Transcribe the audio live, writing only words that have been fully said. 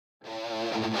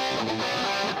Hey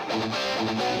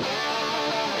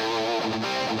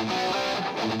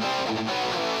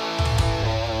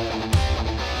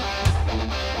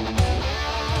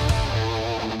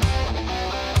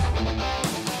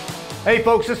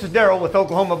folks, this is Daryl with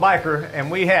Oklahoma Biker,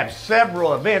 and we have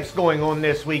several events going on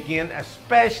this weekend,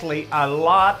 especially a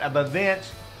lot of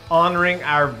events honoring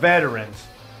our veterans.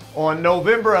 On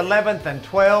November 11th and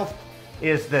 12th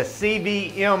is the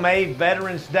CVMA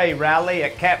Veterans Day Rally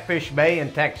at Catfish Bay in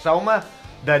Texoma.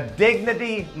 The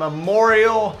Dignity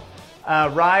Memorial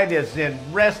ride is in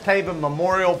Rest Haven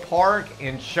Memorial Park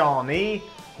in Shawnee.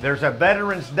 There's a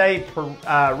Veterans Day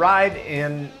ride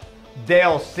in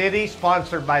Dale City,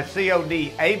 sponsored by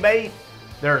COD Abe.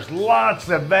 There's lots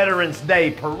of Veterans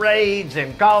Day parades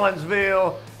in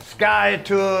Collinsville,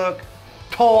 Skiatook,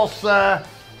 Tulsa,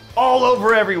 all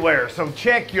over everywhere. So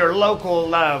check your local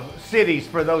cities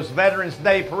for those Veterans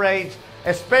Day parades.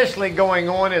 Especially going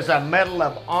on is a Medal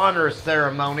of Honor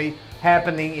ceremony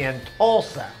happening in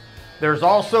Tulsa. There's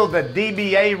also the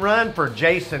DBA run for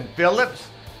Jason Phillips.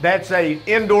 That's an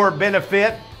indoor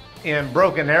benefit in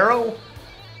Broken Arrow.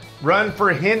 Run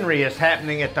for Henry is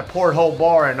happening at the Porthole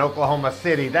Bar in Oklahoma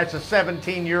City. That's a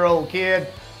 17-year-old kid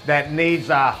that needs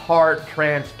a heart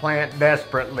transplant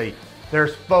desperately.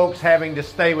 There's folks having to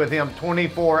stay with him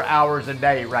 24 hours a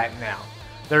day right now.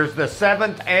 There's the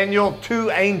 7th annual Two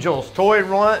Angels Toy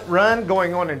Run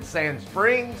going on in Sand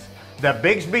Springs. The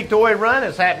Bixby Toy Run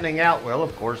is happening out, well,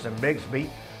 of course, in Bixby.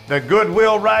 The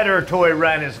Goodwill Rider Toy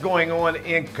Run is going on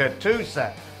in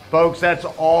Catoosa. Folks, that's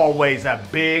always a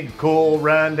big, cool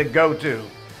run to go to.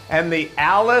 And the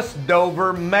Alice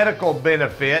Dover Medical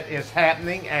Benefit is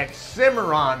happening at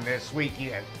Cimarron this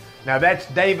weekend. Now, that's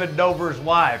David Dover's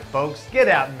wife, folks. Get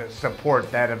out and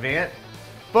support that event.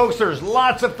 Folks, there's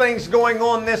lots of things going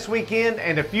on this weekend,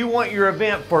 and if you want your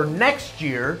event for next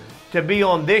year to be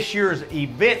on this year's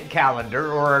event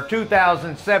calendar or our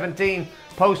 2017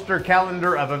 poster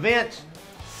calendar of events,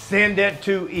 send it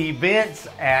to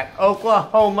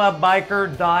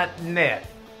events@oklahomabiker.net.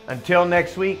 Until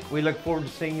next week, we look forward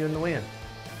to seeing you in the wind.